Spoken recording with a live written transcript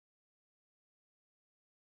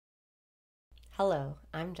Hello,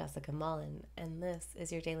 I'm Jessica Mullen, and this is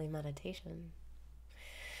your daily meditation.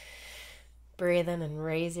 Breathe in and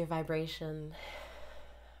raise your vibration.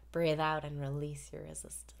 Breathe out and release your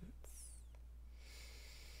resistance.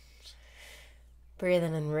 Breathe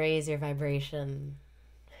in and raise your vibration.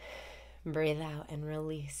 Breathe out and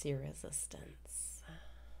release your resistance.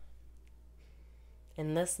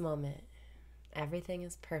 In this moment, everything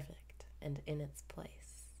is perfect and in its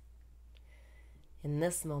place. In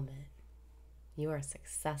this moment, you are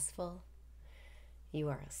successful. You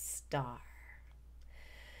are a star.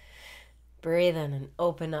 Breathe in and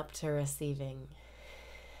open up to receiving.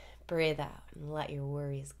 Breathe out and let your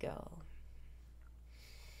worries go.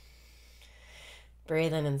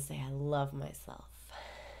 Breathe in and say, I love myself.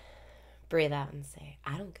 Breathe out and say,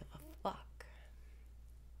 I don't give a fuck.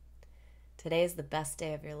 Today is the best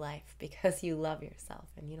day of your life because you love yourself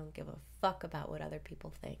and you don't give a fuck about what other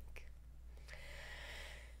people think.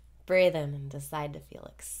 Breathe in and decide to feel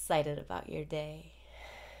excited about your day.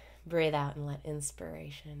 Breathe out and let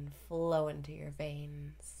inspiration flow into your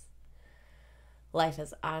veins. Life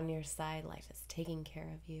is on your side. Life is taking care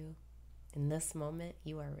of you. In this moment,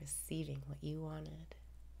 you are receiving what you wanted.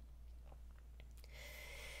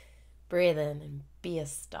 Breathe in and be a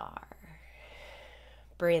star.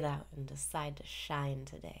 Breathe out and decide to shine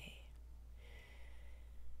today.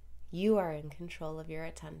 You are in control of your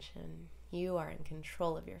attention. You are in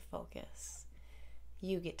control of your focus.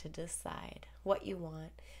 You get to decide what you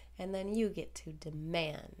want, and then you get to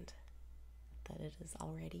demand that it is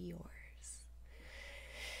already yours.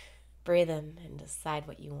 Breathe in and decide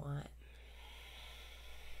what you want.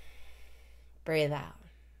 Breathe out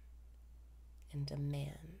and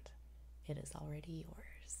demand it is already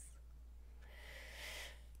yours.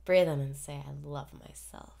 Breathe in and say, I love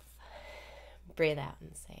myself. Breathe out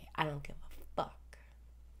and say, I don't give a fuck.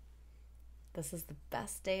 This is the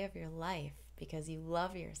best day of your life because you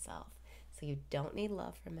love yourself, so you don't need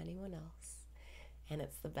love from anyone else. And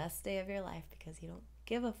it's the best day of your life because you don't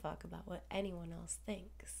give a fuck about what anyone else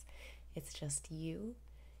thinks. It's just you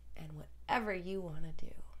and whatever you want to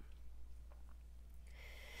do.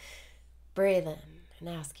 Breathe in and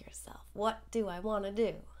ask yourself, what do I want to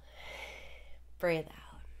do? Breathe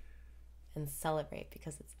out and celebrate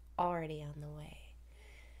because it's already on the way.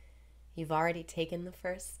 You've already taken the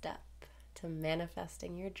first step to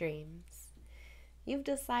manifesting your dreams. You've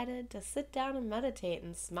decided to sit down and meditate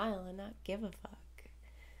and smile and not give a fuck.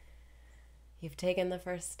 You've taken the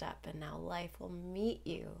first step and now life will meet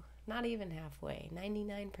you, not even halfway,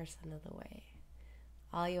 99% of the way.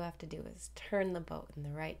 All you have to do is turn the boat in the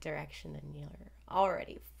right direction and you're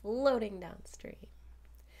already floating downstream.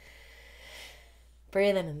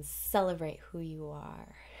 Breathe in and celebrate who you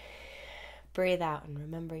are. Breathe out and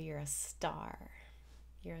remember you're a star.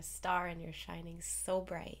 You're a star and you're shining so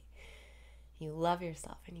bright. You love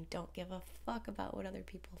yourself and you don't give a fuck about what other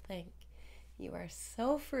people think. You are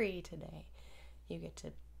so free today. You get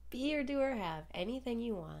to be or do or have anything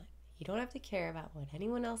you want. You don't have to care about what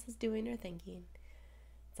anyone else is doing or thinking.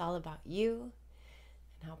 It's all about you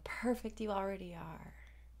and how perfect you already are.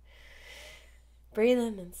 Breathe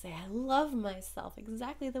in and say, I love myself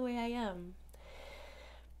exactly the way I am.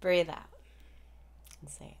 Breathe out and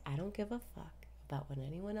say, I don't give a fuck about what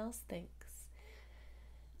anyone else thinks.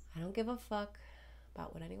 I don't give a fuck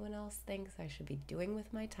about what anyone else thinks I should be doing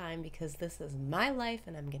with my time because this is my life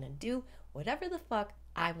and I'm going to do whatever the fuck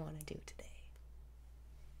I want to do today.